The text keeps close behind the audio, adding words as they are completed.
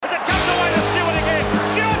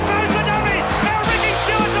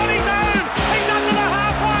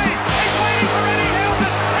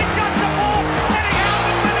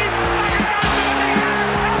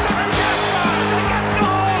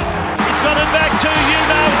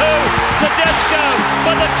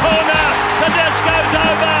for the corner. Tedesco's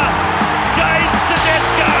over. James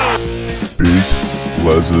Tedesco. Big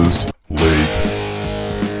Les's League.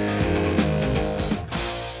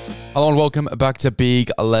 Hello and welcome back to Big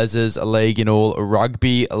Les's League in all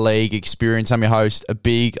rugby league experience. I'm your host,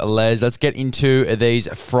 Big Les. Let's get into these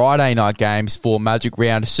Friday night games for Magic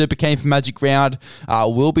Round. Super keen for Magic Round.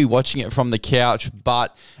 We'll be watching it from the couch,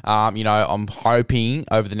 but I'm hoping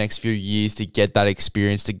over the next few years to get that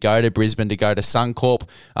experience, to go to Brisbane, to go to Suncorp,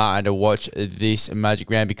 and to watch this Magic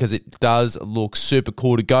Round because it does look super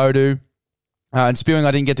cool to go to. And spewing,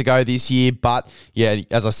 I didn't get to go this year, but yeah,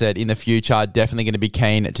 as I said, in the future, definitely going to be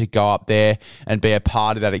keen to go up there and be a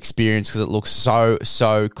part of that experience because it looks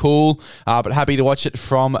so cool. But happy to watch it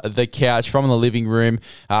from the couch, from the living room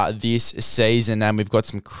this season, and we've got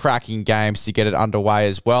some cracking games to get it underway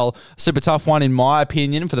as well. Super tough one in my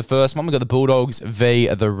opinion for the first one. We've got the Bulldogs v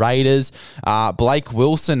the Raiders. Blake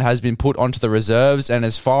Wilson has been put onto the reserves, and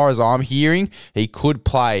as far as I'm hearing, he could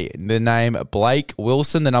play. The name Blake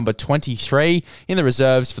Wilson, the number 23. In the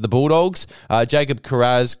reserves for the Bulldogs. Jacob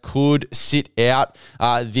Kiraz could sit out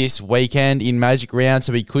this weekend in Magic Round,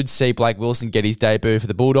 so we could see Blake Wilson get his debut for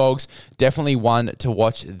the Bulldogs. Definitely one to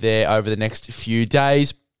watch there over the next few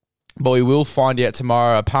days. But we will find out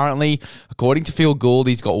tomorrow. Apparently, according to Phil Gould,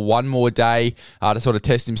 he's got one more day to sort of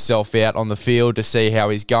test himself out on the field to see how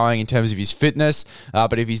he's going in terms of his fitness.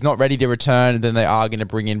 But if he's not ready to return, then they are going to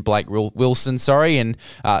bring in Blake Wilson, and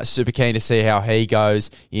super keen to see how he goes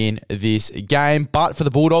in this game. But for the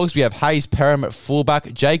Bulldogs, we have Hayes Perham at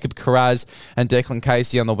fullback, Jacob Kiraz and Declan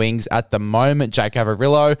Casey on the wings at the moment, Jake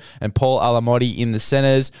Averillo and Paul Alamotti in the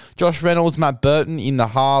centres, Josh Reynolds, Matt Burton in the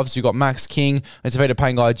halves. You've got Max King and Tavita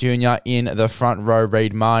Pangai Jr. in the front row,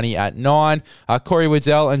 Reid Marnie at 9, Corey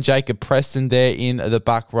Waddell and Jacob Preston there in the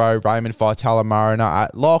back row, Raymond Faitala-Mariner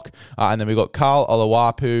at lock, and then we've got Carl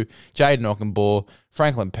Oluwapu, Jayden Okunbor,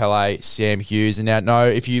 Franklin Pele, Sam Hughes. And now,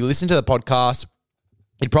 if you listen to the podcast,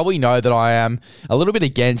 you'd probably know that I am a little bit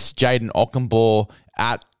against Jayden Okunbor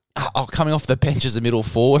coming off the bench as a middle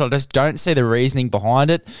forward. I just don't see the reasoning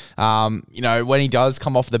behind it. When he does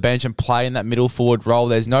come off the bench and play in that middle forward role,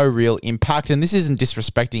 there's no real impact. And this isn't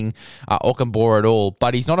disrespecting Okunbor at all,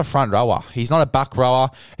 but he's not a front rower. He's not a back rower.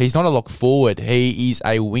 He's not a lock forward. He is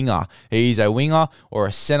a winger. He's a winger or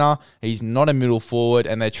a centre. He's not a middle forward,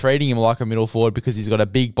 and they're treating him like a middle forward because he's got a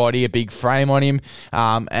big body, a big frame on him.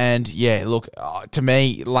 To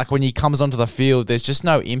me, like when he comes onto the field, there's just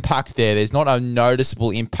no impact there. There's not a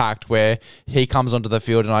noticeable impact where he comes onto the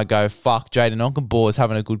field and I go, fuck, Jayden Okunbor is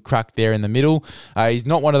having a good crack there in the middle. He's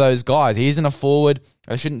not one of those guys. He isn't a forward.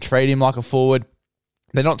 I shouldn't treat him like a forward.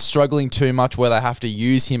 They're not struggling too much where they have to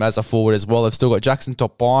use him as a forward as well. They've still got Jackson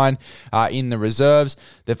Topine in the reserves.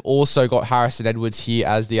 They've also got Harrison Edwards here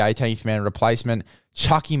as the 18th man replacement.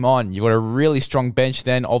 Chuck him on. You've got a really strong bench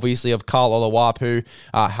then, obviously, of Carl Oluwapu,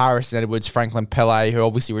 Harrison Edwards, Franklin Pele, who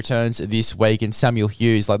obviously returns this week, and Samuel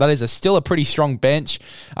Hughes. Like, that is still a pretty strong bench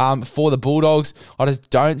for the Bulldogs. I just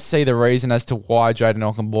don't see the reason as to why Jayden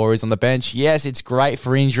Okunbor is on the bench. Yes, it's great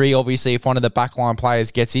for injury, obviously, if one of the backline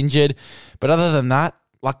players gets injured. But other than that,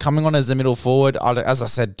 like coming on as a middle forward, as I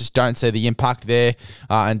said, just don't see the impact there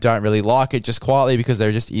and don't really like it just quietly because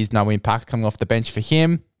there just is no impact coming off the bench for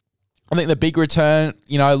him. I think the big return,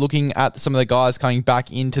 looking at some of the guys coming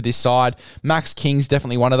back into this side, Max King's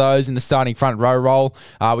definitely one of those in the starting front row role.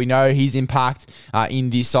 We know his impact in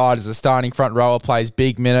this side as a starting front rower, plays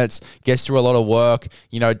big minutes, gets through a lot of work,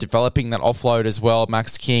 developing that offload as well.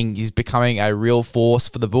 Max King is becoming a real force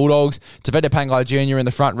for the Bulldogs. Tavita Pangai Jr. in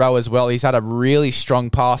the front row as well. He's had a really strong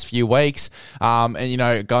past few weeks. Going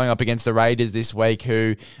up against the Raiders this week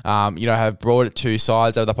who, have brought it two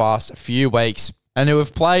sides over the past few weeks, and who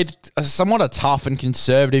have played somewhat a tough and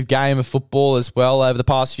conservative game of football as well over the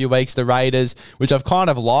past few weeks, the Raiders, which I've kind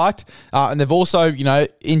of liked. And they've also,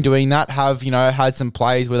 in doing that, have, had some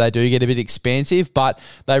plays where they do get a bit expansive, but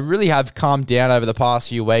they really have calmed down over the past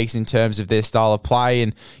few weeks in terms of their style of play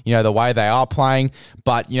and, the way they are playing.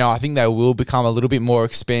 But, I think they will become a little bit more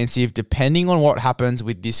expansive depending on what happens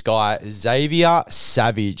with this guy, Xavier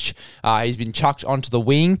Savage. He's been chucked onto the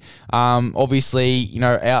wing. Obviously,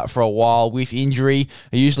 out for a while with injury. He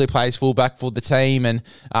usually plays fullback for the team, and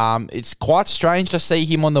it's quite strange to see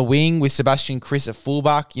him on the wing with Sebastian Kris at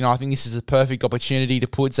fullback. I think this is a perfect opportunity to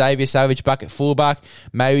put Xavier Savage back at fullback,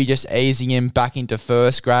 maybe just easing him back into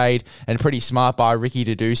first grade, and pretty smart by Ricky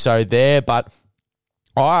to do so there. But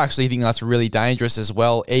I actually think that's really dangerous as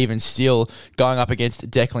well, even still going up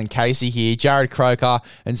against Declan Casey here. Jared Croker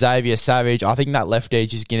and Xavier Savage. I think that left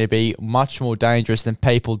edge is going to be much more dangerous than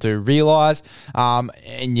people do realise.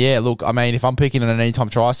 And yeah, look, I mean, if I'm picking an anytime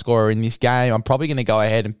try scorer in this game, I'm probably going to go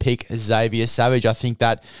ahead and pick Xavier Savage. I think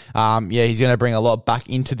that, he's going to bring a lot back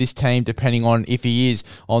into this team, depending on if he is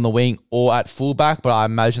on the wing or at fullback. But I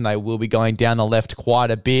imagine they will be going down the left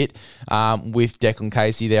quite a bit with Declan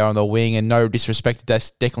Casey there on the wing. And no disrespect to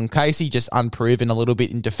Declan Casey, just unproven a little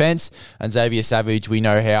bit in defence. And Xavier Savage, we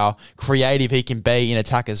know how creative he can be in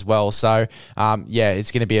attack as well. So,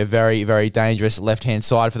 it's going to be a very, very dangerous left-hand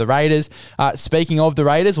side for the Raiders. Speaking of the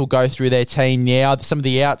Raiders, we'll go through their team now. Some of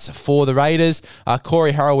the outs for the Raiders.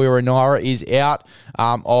 Corey Harawira-Naera is out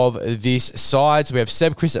of this side. So we have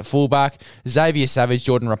Seb Chris at fullback, Xavier Savage,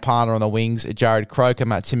 Jordan Rapana on the wings, Jared Croker,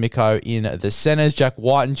 Matt Timoko in the centres, Jack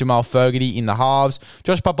White and Jamal Fogarty in the halves,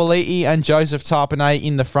 Josh Papali'i and Joseph Tarpanay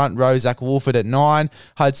in the front row, Zach Wolford at 9,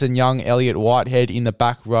 Hudson Young, Elliot Whitehead in the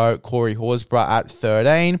back row, Corey Horsburgh at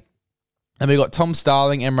 13. And we've got Tom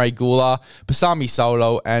Starling, Emre Gula, Pasami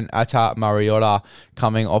Solo, and Atta Mariota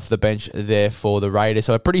coming off the bench there for the Raiders.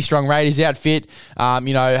 So a pretty strong Raiders outfit,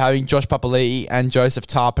 having Josh Papali'i and Joseph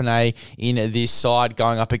Tarpanay in this side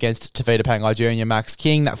going up against Tavita Pangai Jr., Max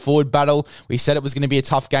King. That forward battle, we said it was going to be a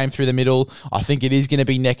tough game through the middle. I think it is going to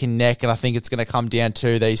be neck and neck, and I think it's going to come down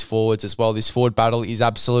to these forwards as well. This forward battle is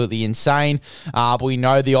absolutely insane. But we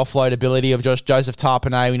know the offload ability of Joseph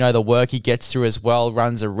Tarpanay. We know the work he gets through as well,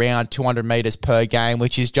 runs around 200 metres per game,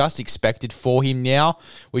 which is just expected for him now,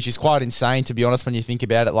 which is quite insane, to be honest, when you think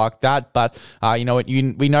about it like that. But,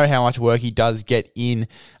 we know how much work he does get in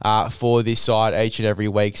for this side each and every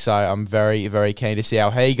week. So I'm very, very keen to see how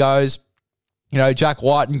he goes. Jack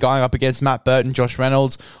White and going up against Matt Burton, Josh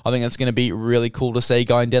Reynolds. I think that's going to be really cool to see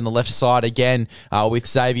going down the left side again with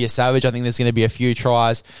Xavier Savage. I think there's going to be a few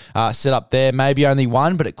tries set up there. Maybe only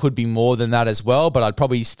one, but it could be more than that as well. But I'd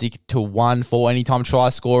probably stick to one for anytime try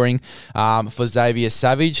scoring for Xavier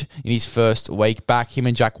Savage in his first week back. Him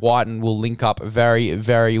and Jack Whiten will link up very,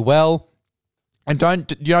 very well. And don't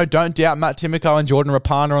doubt Matt Timoko and Jordan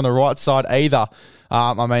Rapana on the right side either.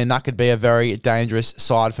 That could be a very dangerous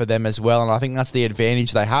side for them as well, and I think that's the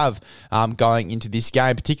advantage they have going into this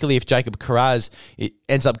game, particularly if Jacob Kiraz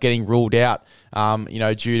ends up getting ruled out,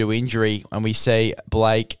 due to injury, and we see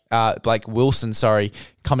Blake Wilson,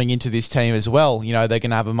 coming into this team as well. They're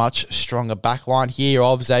going to have a much stronger backline here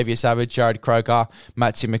of Xavier Savage, Jared Croker,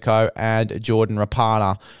 Matt Timoko, and Jordan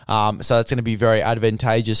Rapana. So that's going to be very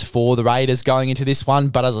advantageous for the Raiders going into this one.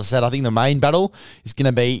 But as I said, I think the main battle is going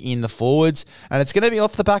to be in the forwards, and it's going to be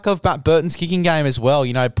off the back of Matt Burton's kicking game as well.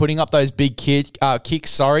 Putting up those big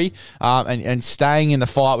kicks, and staying in the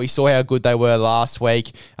fight. We saw how good they were last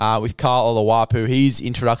week with Carl Olawapu. His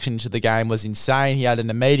introduction to the game was insane. He had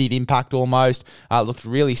an immediate impact almost. Looked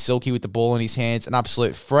really silky with the ball in his hands, an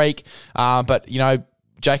absolute freak. But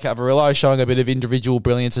Jake Averillo showing a bit of individual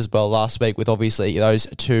brilliance as well last week with obviously those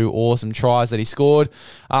two awesome tries that he scored.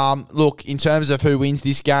 Look, in terms of who wins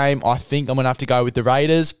this game, I think I'm going to have to go with the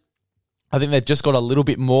Raiders. I think they've just got a little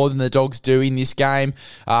bit more than the Dogs do in this game.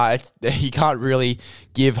 You can't really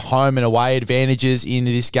give home and away advantages in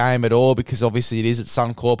this game at all because obviously it is at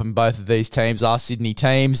Suncorp and both of these teams are Sydney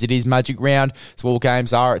teams. It is Magic Round, so all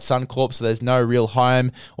games are at Suncorp, so there's no real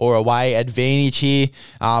home or away advantage here.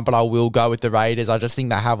 But I will go with the Raiders. I just think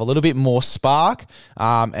they have a little bit more spark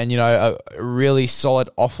and a really solid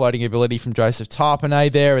offloading ability from Joseph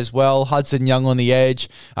Tarpanay there as well. Hudson Young on the edge,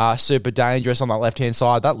 super dangerous on that left-hand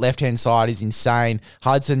side. That left-hand side is insane.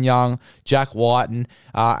 Hudson Young, Jack Whiten,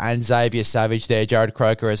 and Xavier Savage there, Jared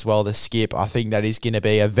Croker as well, the skip. I think that is going to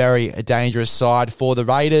be a very dangerous side for the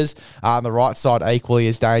Raiders. The right side equally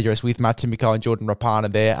as dangerous with Matt Timoko and Jordan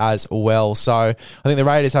Rapana there as well. So I think the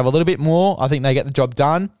Raiders have a little bit more. I think they get the job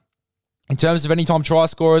done. In terms of anytime try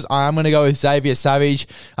scorers, I am going to go with Xavier Savage.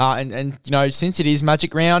 Since it is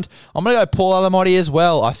Magic Round, I'm going to go Paul Alamotti as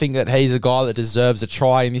well. I think that he's a guy that deserves a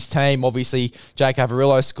try in this team. Obviously, Jake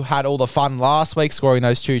Averillo had all the fun last week scoring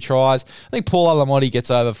those two tries. I think Paul Alamotti gets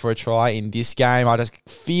over for a try in this game. I just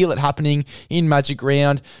feel it happening in Magic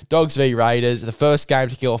Round. Dogs v Raiders, the first game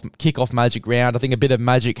to kick off Magic Round. I think a bit of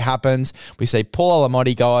magic happens. We see Paul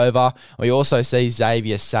Alamotti go over. We also see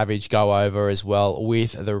Xavier Savage go over as well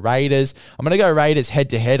with the Raiders. I'm going to go Raiders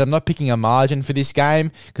head-to-head. I'm not picking a margin for this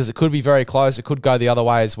game because it could be very close. It could go the other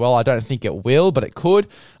way as well. I don't think it will, but it could.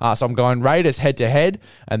 So I'm going Raiders head-to-head.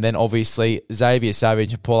 And then obviously Xavier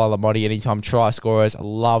Savage and Paul Alamotti, anytime try scorers.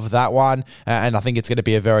 Love that one. And I think it's going to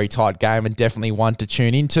be a very tight game and definitely one to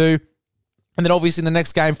tune into. And then obviously the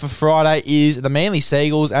next game for Friday is the Manly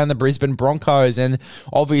Seagulls and the Brisbane Broncos. And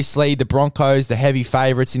obviously the Broncos, the heavy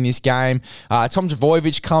favourites in this game. Tom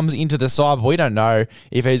Trbojevic comes into the side, but we don't know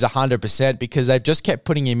if he's 100% because they've just kept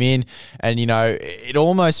putting him in. And, it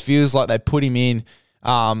almost feels like they put him in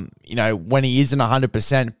when he isn't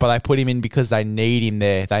 100%, but they put him in because they need him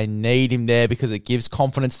there. They need him there because it gives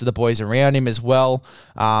confidence to the boys around him as well.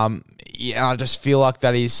 I just feel like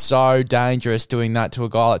that is so dangerous doing that to a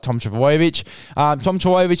guy like Tom Trbojevic. Tom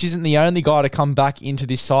Trbojevic isn't the only guy to come back into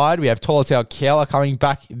this side. We have Tolutau Keala coming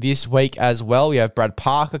back this week as well. We have Brad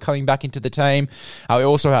Parker coming back into the team. We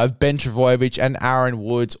also have Ben Trbojevic and Aaron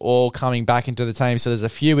Woods all coming back into the team. So there's a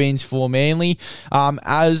few ins for Manly.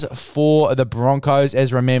 As for the Broncos,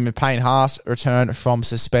 Ezra Mam and Payne Haas return from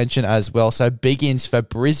suspension as well. So big ins for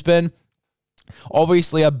Brisbane.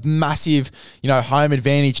 Obviously, a massive, home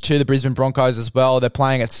advantage to the Brisbane Broncos as well. They're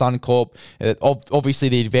playing at Suncorp. Obviously,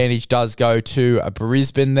 the advantage does go to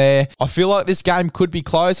Brisbane there. I feel like this game could be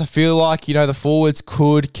close. I feel like, the forwards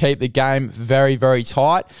could keep the game very, very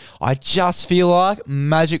tight. I just feel like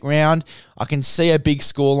Magic Round, I can see a big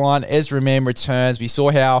scoreline. Ezra Mam returns. We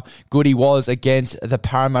saw how good he was against the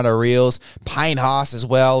Parramatta Reels. Payne Haas as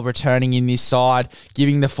well, returning in this side,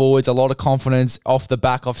 giving the forwards a lot of confidence off the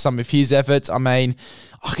back of some of his efforts. I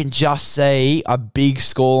can just see a big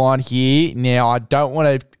scoreline here. Now, I don't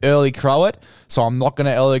want to early crow it, so I'm not going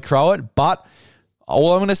to early crow it, but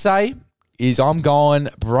all I'm going to say is I'm going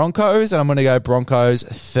Broncos, and I'm going to go Broncos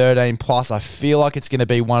 13 plus. I feel like it's going to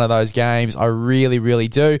be one of those games. I really, really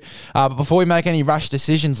do. But before we make any rash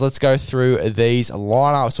decisions, let's go through these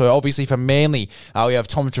lineups. So obviously for Manly, we have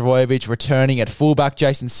Tom Trbojevic returning at fullback,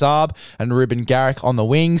 Jason Saab and Ruben Garrick on the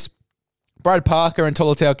wings. Brad Parker and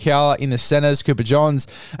Tolutau Keala in the centres, Cooper Johns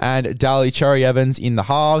and Daly Cherry Evans in the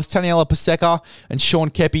halves, Taniela Paseka and Sean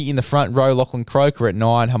Kepi in the front row, Lachlan Croker at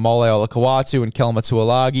 9, Hamole Olakawatu and Kelma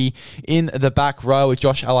Tuolagi in the back row with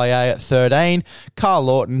Josh Alaya at 13, Carl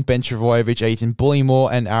Lawton, Ben Trbojevic, Ethan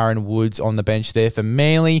Bullymore and Aaron Woods on the bench there for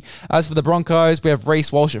Manly. As for the Broncos, we have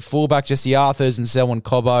Reece Walsh at fullback, Jesse Arthurs and Selwyn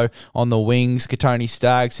Cobbo on the wings, Katoni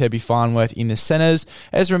Staggs, Herbie Farnworth in the centres,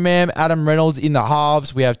 Ezra Mam, Adam Reynolds in the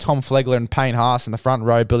halves, we have Tom Flegler and Payne Haas in the front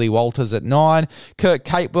row, Billy Walters at 9, Kurt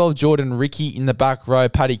Capewell, Jordan Ricky in the back row,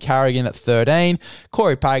 Paddy Carrigan at 13,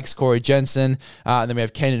 Corey Pakes, Corey Jensen, and then we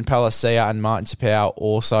have Keenan Palacia and Martin Tapau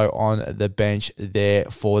also on the bench there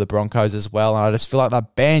for the Broncos as well. And I just feel like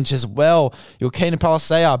that bench as well, you've got Keenan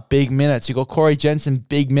Palacia, big minutes, you've got Corey Jensen,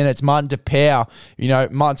 big minutes, Martin Tapau,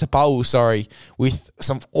 with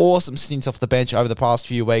some awesome stints off the bench over the past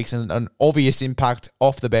few weeks and an obvious impact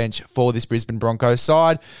off the bench for this Brisbane Broncos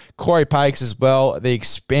side. Corey Pakes as well, the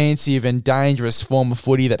expansive and dangerous form of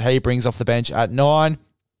footy that he brings off the bench at 9.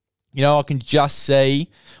 I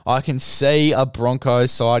can see a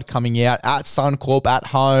Broncos side coming out at Suncorp at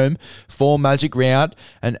home for Magic Round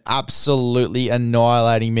and absolutely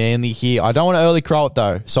annihilating Manly here. I don't want to early crow it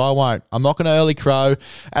though, so I won't. I'm not going to early crow,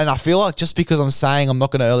 and I feel like just because I'm saying I'm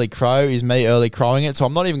not going to early crow is me early crowing it, so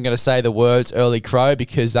I'm not even going to say the words early crow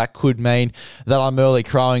because that could mean that I'm early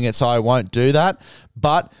crowing it, so I won't do that.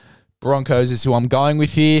 But Broncos is who I'm going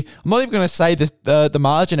with here. I'm not even going to say the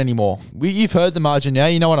margin anymore. You've heard the margin now.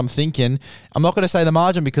 You know what I'm thinking. I'm not going to say the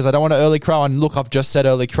margin because I don't want to early crow. And look, I've just said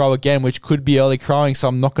early crow again, which could be early crowing, so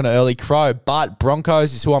I'm not going to early crow. But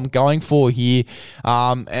Broncos is who I'm going for here.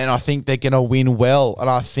 And I think they're going to win well. And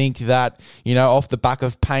I think that, off the back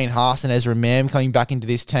of Payne Haas and Ezra Mam coming back into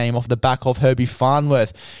this team, off the back of Herbie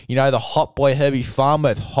Farnworth, the hot boy Herbie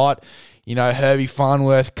Farnworth, Herbie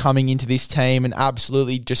Farnworth coming into this team and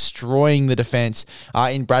absolutely destroying the defence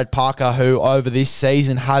in Brad Parker, who over this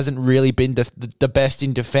season hasn't really been the best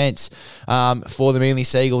in defence for the Manly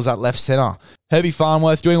Seagulls at left centre. Herbie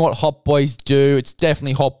Farnworth doing what hot boys do. It's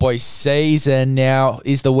definitely hot boy season now.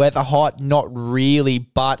 Is the weather hot? Not really,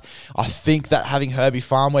 but I think that having Herbie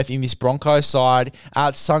Farnworth in this Broncos side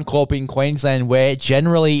at Suncorp in Queensland, where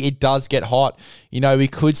generally it does get hot, we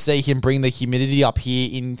could see him bring the humidity up here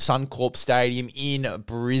in Suncorp Stadium in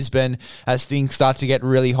Brisbane as things start to get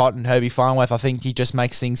really hot. And Herbie Farnworth, I think he just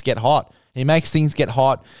makes things get hot. He makes things get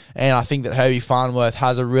hot, and I think that Herbie Farnworth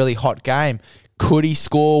has a really hot game. Could he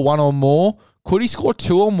score one or more? Could he score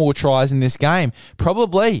 2 or more tries in this game?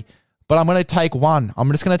 Probably. But I'm going to take one.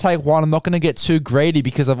 I'm just going to take one. I'm not going to get too greedy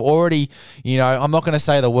because I've already, I'm not going to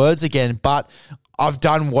say the words again, but I've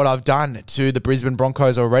done what I've done to the Brisbane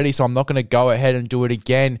Broncos already, so I'm not going to go ahead and do it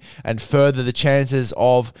again and further the chances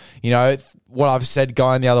of, what I've said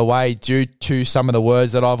going the other way due to some of the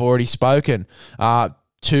words that I've already spoken.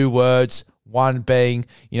 2 words, one being,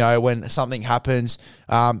 when something happens,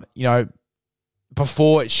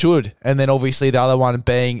 before it should, and then obviously the other one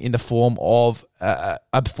being in the form of a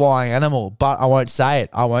flying animal. But I won't say it.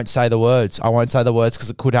 I won't say the words. Because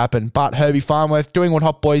it could happen. But Herbie Farnworth doing what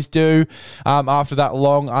hot boys do after that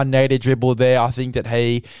long unneeded dribble there. I think that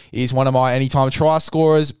he is one of my anytime try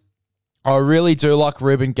scorers. I really do like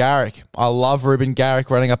Ruben Garrick. I love Ruben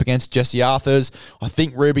Garrick running up against Jesse Arthurs. I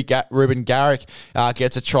think Ruben Garrick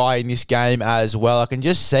gets a try in this game as well. I can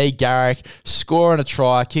just see Garrick scoring a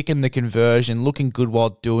try, kicking the conversion, looking good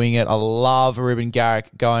while doing it. I love Ruben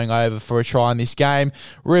Garrick going over for a try in this game.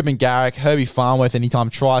 Ruben Garrick, Herbie Farnworth,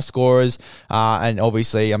 anytime try scorers. And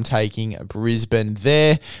obviously I'm taking Brisbane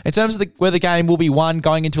there. In terms of where the game will be won,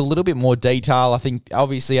 going into a little bit more detail, I think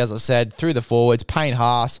obviously, as I said, through the forwards, Payne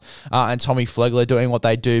Haas and Tommy Flegler doing what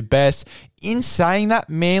they do best. In saying that,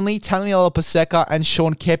 Manly, Taniela Paseka and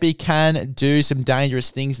Sean Kepi can do some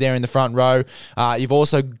dangerous things there in the front row. You've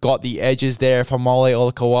also got the edges there for Molly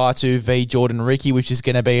Olakawatu v Jordan Ricky, which is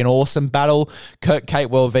going to be an awesome battle. Kurt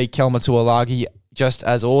Catewell v Kelma Tuolagi, just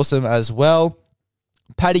as awesome as well.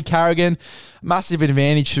 Paddy Carrigan, massive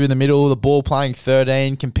advantage through the middle, the ball playing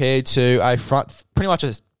 13 compared to a front, pretty much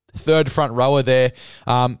a third front rower there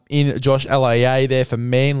in Josh Laa there for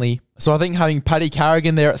Manly. So I think having Paddy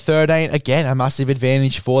Carrigan there at 13, again, a massive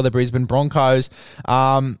advantage for the Brisbane Broncos.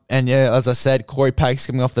 And yeah, as I said, Corey Paix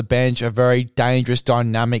coming off the bench, a very dangerous,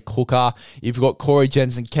 dynamic hooker. You've got Corey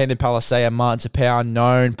Jensen, Kendon Palisea, Martin Tapau,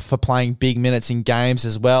 known for playing big minutes in games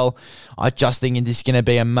as well. I just think this is going to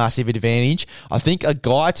be a massive advantage. I think a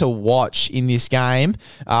guy to watch in this game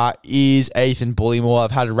is Ethan Bullymore. I've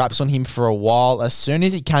had raps on him for a while. As soon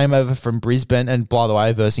as he came over from Brisbane, and by the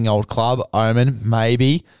way, versus old club, Omen,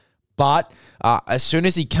 maybe. But as soon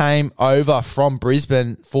as he came over from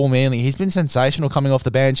Brisbane for Manly, he's been sensational coming off the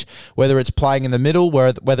bench, whether it's playing in the middle,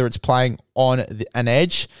 whether it's playing on an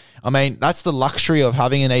edge. I mean, that's the luxury of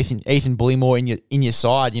having an Ethan Bullymore in your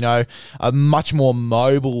side, you know, a much more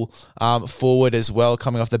mobile forward as well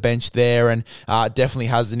coming off the bench there, and definitely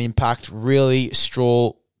has an impact, really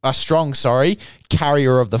strong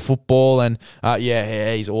carrier of the football, and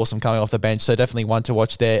he's awesome coming off the bench, so definitely one to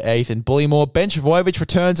watch there, Ethan Bullymore. Ben Trbojevic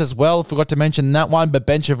returns as well, forgot to mention that one, but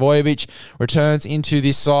Ben Trbojevic returns into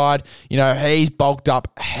this side. You know, he's bulked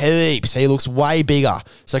up heaps, he looks way bigger,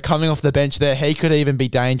 so coming off the bench there, he could even be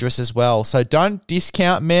dangerous as well, so don't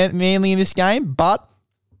discount Manly in this game. But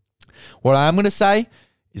what I am going to say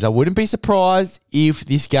is I wouldn't be surprised if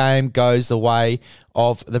this game goes the way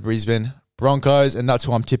of the Brisbane Broncos, and that's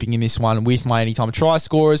who I'm tipping in this one with my anytime try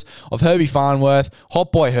scorers of Herbie Farnworth,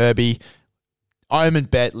 Hot Boy Herbie, Omen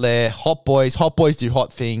Betler, Hot Boys do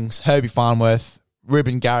hot things, Herbie Farnworth,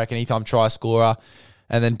 Ruben Garrick, anytime try scorer,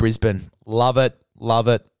 and then Brisbane. Love it, love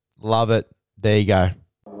it, love it. There you go.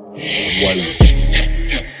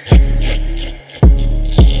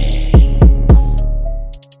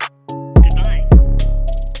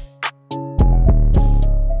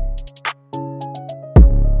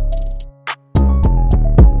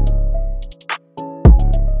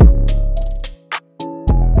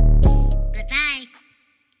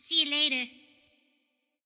 See you later.